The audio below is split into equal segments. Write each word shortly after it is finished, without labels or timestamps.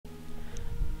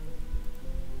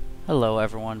Hello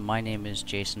everyone, my name is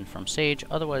Jason from Sage,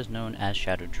 otherwise known as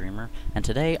Shadow Dreamer, and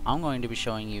today I'm going to be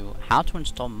showing you how to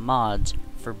install mods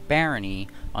for Barony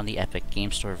on the Epic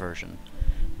Game Store version.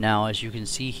 Now, as you can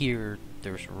see here,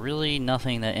 there's really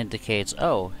nothing that indicates,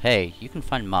 oh, hey, you can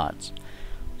find mods.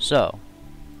 So,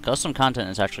 custom content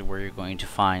is actually where you're going to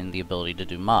find the ability to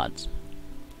do mods.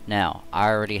 Now, I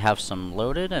already have some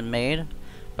loaded and made,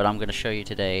 but I'm going to show you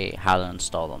today how to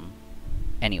install them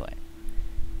anyway.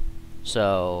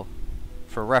 So,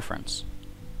 for reference,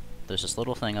 there's this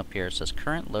little thing up here. It says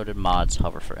current loaded mods,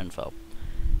 hover for info.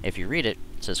 If you read it,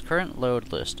 it says current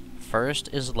load list, first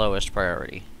is lowest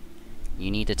priority. You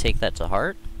need to take that to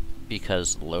heart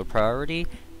because load priority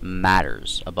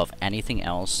matters above anything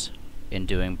else in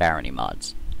doing Barony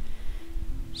mods.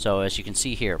 So as you can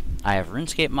see here, I have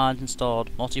RuneScape mods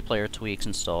installed, multiplayer tweaks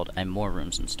installed, and more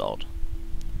rooms installed.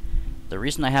 The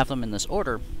reason I have them in this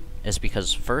order is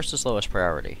because first is lowest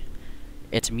priority.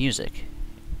 It's music.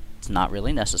 It's not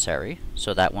really necessary,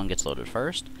 so that one gets loaded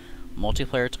first.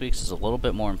 Multiplayer tweaks is a little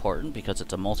bit more important because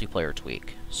it's a multiplayer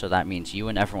tweak, so that means you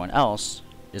and everyone else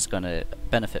is going to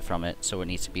benefit from it, so it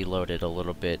needs to be loaded a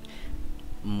little bit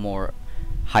more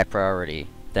high priority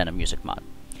than a music mod.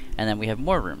 And then we have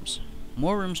more rooms.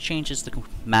 More rooms changes the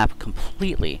map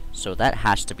completely, so that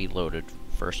has to be loaded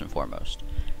first and foremost.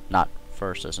 Not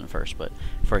first as in first, but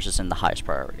first is in the highest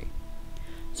priority.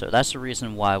 So that's the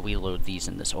reason why we load these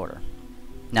in this order.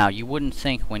 Now, you wouldn't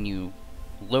think when you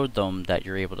load them that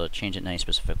you're able to change it in any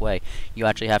specific way. You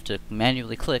actually have to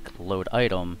manually click load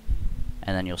item,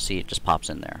 and then you'll see it just pops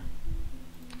in there.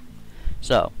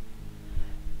 So,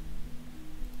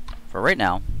 for right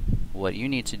now, what you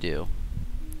need to do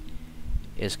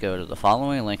is go to the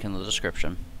following link in the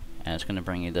description, and it's going to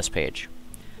bring you this page.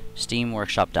 Steam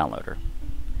Workshop Downloader.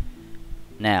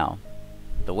 Now,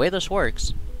 the way this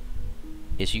works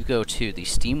is you go to the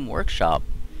Steam Workshop.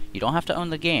 You don't have to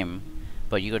own the game,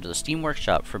 but you go to the Steam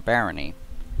Workshop for Barony,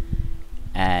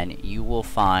 and you will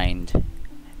find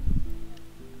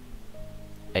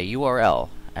a URL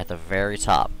at the very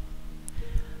top.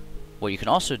 What you can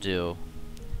also do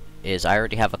is, I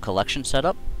already have a collection set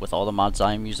up with all the mods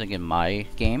I am using in my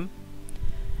game.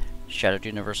 Shattered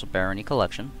Universal Barony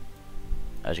Collection,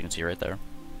 as you can see right there.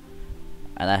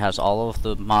 And that has all of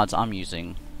the mods I'm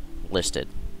using listed.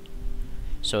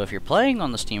 So if you're playing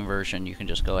on the Steam version, you can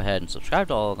just go ahead and subscribe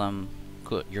to all of them.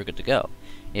 Good, you're good to go.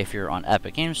 If you're on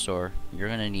Epic Game Store, you're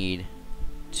going to need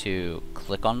to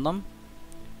click on them,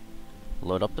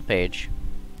 load up the page,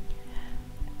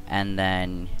 and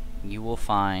then you will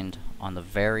find on the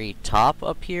very top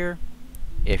up here,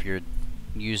 if you're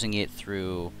using it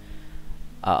through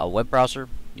a web browser,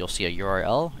 you'll see a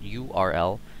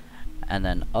URL, and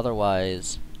then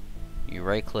otherwise you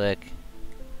right click,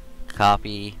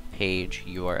 copy page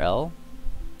URL,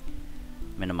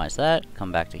 minimize that,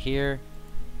 come back to here,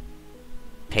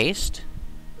 paste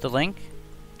the link,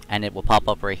 and it will pop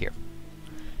up right here.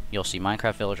 You'll see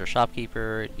Minecraft Villager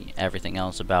Shopkeeper, everything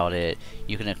else about it.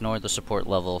 You can ignore the support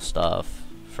level stuff.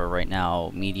 For right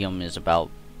now, medium is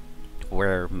about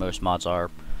where most mods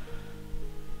are.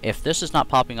 If this is not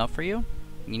popping up for you,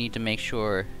 you need to make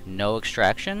sure no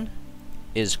extraction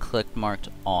is marked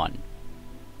on.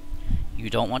 You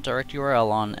don't want direct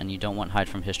URL on, and you don't want hide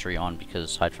from history on,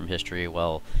 because hide from history,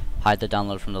 well, hide the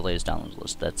download from the latest downloads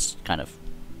list. That's kind of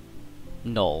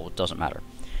null, it doesn't matter.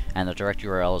 And the direct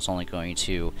URL is only going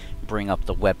to bring up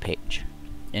the web page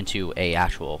into a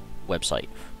actual website,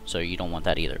 so you don't want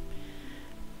that either.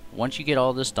 Once you get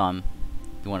all this done,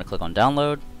 you want to click on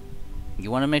download.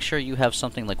 You want to make sure you have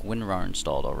something like WinRAR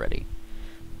installed already,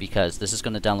 because this is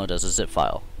going to download as a zip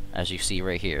file. As you see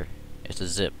right here, it's a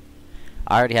zip.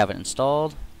 I already have it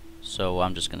installed, so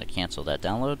I'm just going to cancel that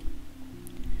download.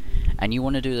 And you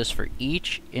want to do this for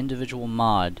each individual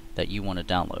mod that you want to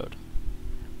download.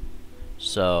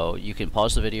 So you can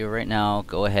pause the video right now,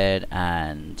 go ahead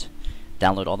and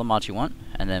download all the mods you want,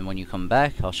 and then when you come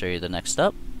back, I'll show you the next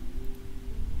step.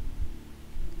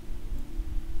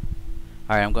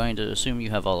 Alright, I'm going to assume you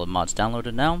have all the mods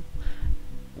downloaded now.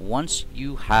 Once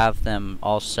you have them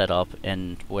all set up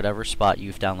in whatever spot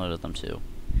you've downloaded them to,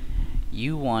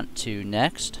 you want to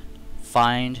next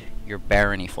find your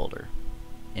Barony folder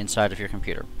inside of your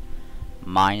computer.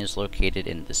 Mine is located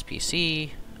in this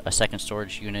PC, a second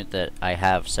storage unit that I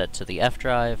have set to the F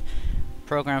drive,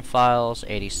 program files,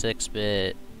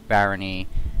 86-bit, Barony,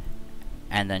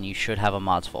 and then you should have a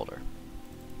mods folder.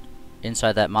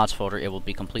 Inside that mods folder, it will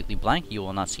be completely blank. You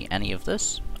will not see any of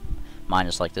this. Mine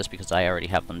is like this because I already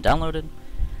have them downloaded.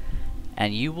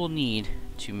 And you will need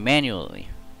to manually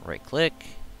right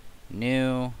click,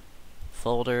 new,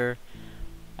 folder,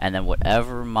 And then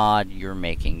whatever mod you're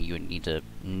making, you need to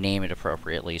name it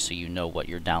appropriately so you know what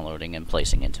you're downloading and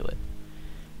placing into it.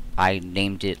 I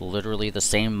named it literally the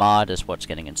same mod as what's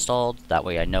getting installed, that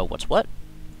way I know what's what.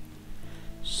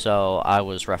 So I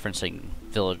was referencing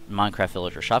Minecraft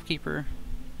Villager Shopkeeper.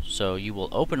 So you will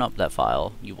open up that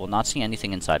file, you will not see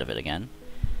anything inside of it again.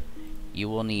 You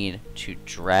will need to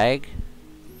drag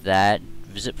that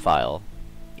zip file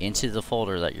into the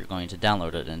folder that you're going to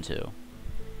download it into.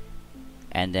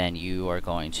 And then you are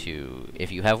going to,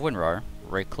 if you have WinRAR,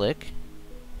 right click,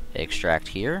 extract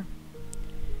here,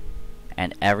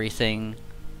 and everything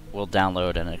will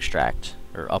download and extract,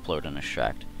 or upload and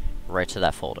extract, right to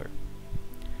that folder.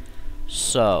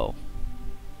 So,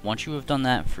 once you have done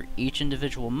that for each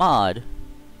individual mod,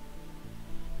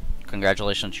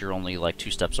 congratulations, you're only like 2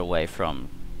 steps away from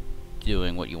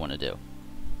doing what you want to do.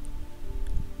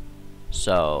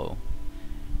 So,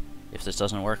 if this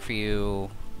doesn't work for you,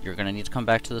 you're going to need to come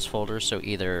back to this folder, so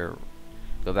either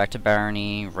go back to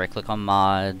Barony, right-click on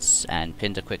mods, and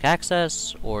pin to quick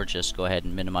access, or just go ahead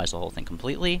and minimize the whole thing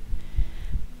completely.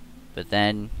 But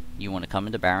then, you want to come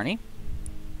into Barony,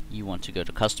 you want to go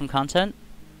to Custom Content,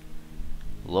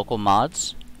 Local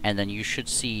Mods, and then you should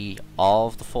see all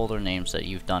of the folder names that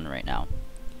you've done right now.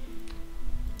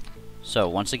 So,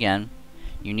 once again,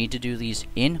 you need to do these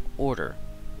in order.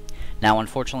 Now,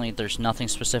 unfortunately, there's nothing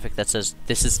specific that says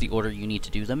this is the order you need to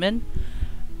do them in.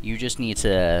 You just need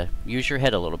to use your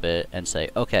head a little bit and say,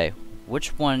 okay,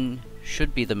 which one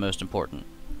should be the most important?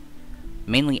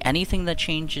 Mainly anything that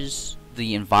changes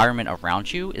the environment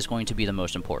around you is going to be the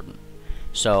most important.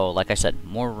 So, like I said,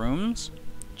 more rooms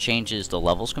changes the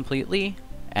levels completely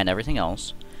and everything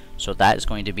else. So that is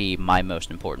going to be my most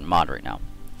important mod right now.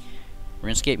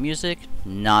 RuneScape music,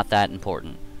 not that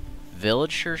important.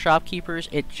 Villager shopkeepers,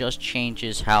 it just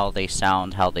changes how they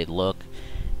sound, how they look.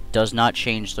 Does not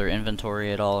change their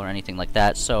inventory at all or anything like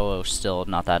that, so still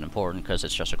not that important because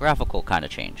it's just a graphical kind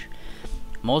of change.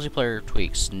 Multiplayer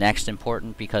tweaks, next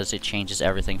important because it changes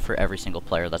everything for every single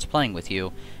player that's playing with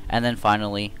you. And then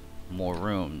finally, more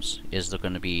rooms is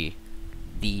going to be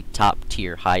the top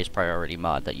tier, highest priority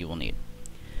mod that you will need.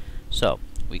 So,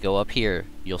 we go up here,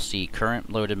 you'll see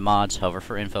current loaded mods, hover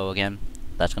for info again.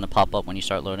 That's going to pop up when you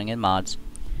start loading in mods,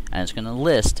 and it's going to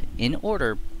list in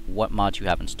order what mods you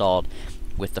have installed,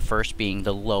 with the first being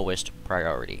the lowest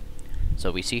priority.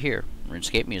 So we see here,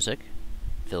 RuneScape music,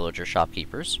 Villager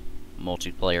shopkeepers,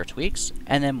 multiplayer tweaks,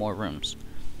 and then more rooms.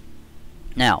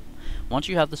 Now, once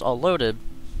you have this all loaded,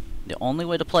 the only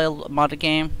way to play a modded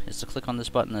game is to click on this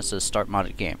button that says Start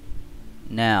Modded Game.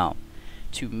 Now,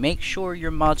 to make sure your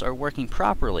mods are working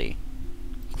properly,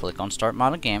 click on Start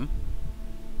Modded Game,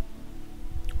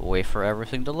 wait for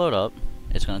everything to load up.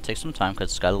 It's going to take some time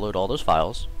because it's got to load all those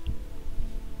files.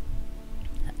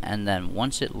 And then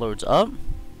once it loads up,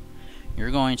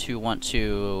 you're going to want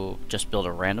to just build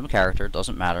a random character, it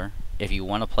doesn't matter. If you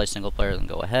want to play single player, then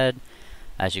go ahead.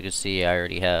 As you can see, I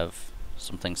already have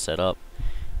some things set up.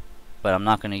 But I'm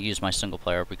not going to use my single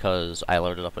player because I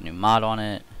loaded up a new mod on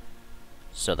it.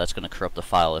 So that's going to corrupt the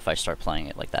file if I start playing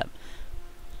it like that.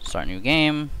 Start new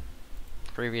game,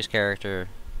 previous character,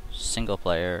 single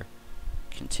player,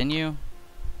 continue.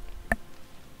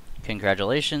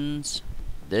 Congratulations.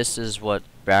 This is what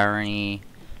Barony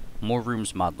More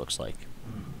Rooms mod looks like.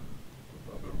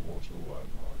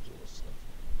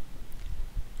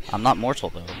 I'm not mortal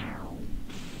though.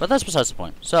 But that's besides the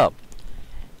point. So,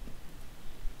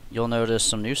 you'll notice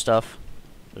some new stuff.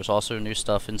 There's also new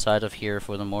stuff inside of here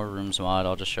for the More Rooms mod.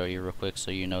 I'll just show you real quick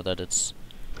so you know that it's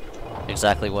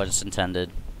exactly what it's intended.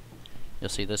 You'll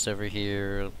see this over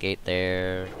here, gate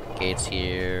there, gates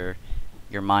here,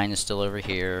 your mine is still over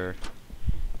here.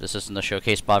 This isn't the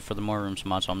showcase spot for the More Rooms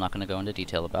mod, so I'm not going to go into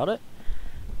detail about it.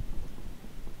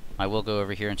 I will go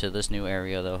over here into this new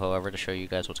area though, however, to show you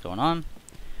guys what's going on.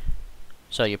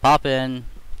 So you pop in,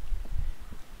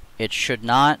 it should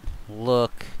not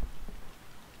look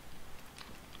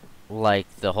like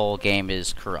the whole game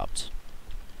is corrupt.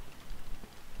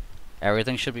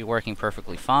 Everything should be working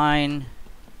perfectly fine.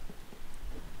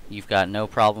 You've got no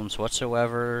problems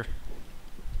whatsoever,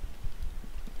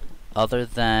 other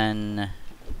than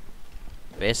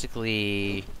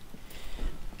basically,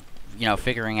 you know,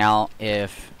 figuring out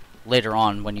if later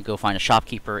on when you go find a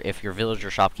shopkeeper, if your villager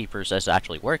shopkeepers is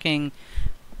actually working,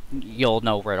 you'll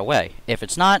know right away. If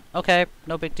it's not, okay,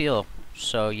 no big deal.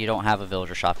 So you don't have a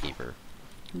villager shopkeeper.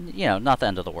 You know, not the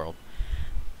end of the world.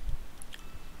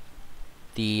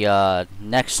 The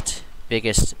next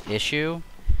biggest issue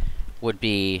would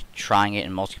be trying it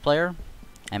in multiplayer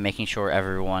and making sure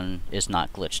everyone is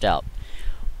not glitched out.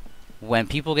 When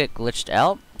people get glitched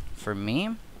out, for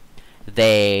me,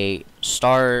 they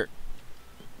start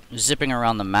zipping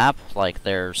around the map like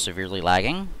they're severely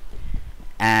lagging,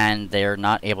 and they're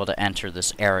not able to enter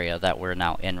this area that we're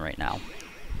now in right now.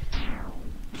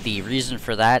 The reason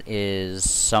for that is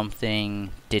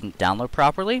something didn't download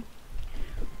properly,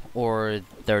 or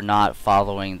they're not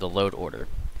following the load order.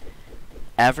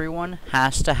 Everyone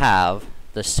has to have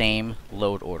the same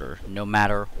load order, no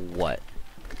matter what.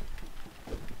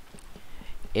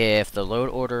 If the load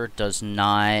order does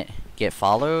not get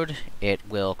followed, it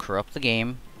will corrupt the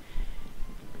game.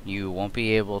 You won't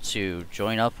be able to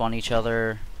join up on each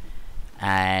other,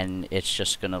 and it's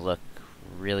just gonna look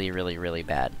really, really, really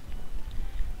bad.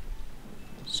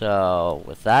 So,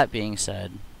 with that being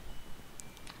said,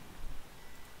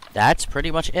 that's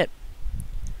pretty much it.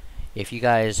 If you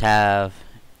guys have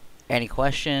any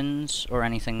questions or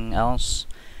anything else,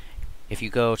 if you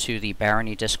go to the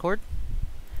Barony Discord,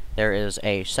 there is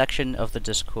a section of the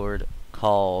Discord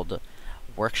called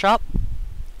Workshop,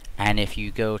 and if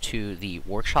you go to the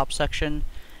Workshop section,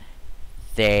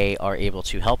 they are able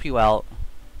to help you out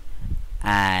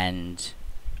and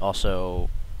also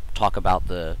talk about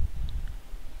the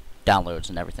downloads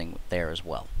and everything there as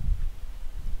well.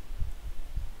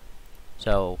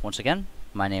 So, once again,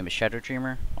 my name is Shadow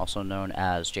Dreamer, also known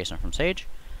as Jason from Sage.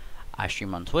 I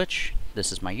stream on Twitch.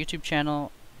 This is my YouTube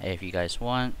channel. If you guys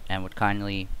want and would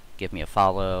kindly give me a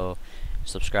follow,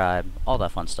 subscribe, all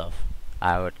that fun stuff,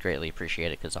 I would greatly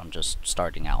appreciate it, because I'm just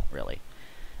starting out, really.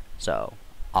 So,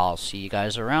 I'll see you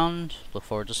guys around. Look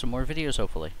forward to some more videos,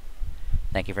 hopefully.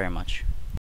 Thank you very much.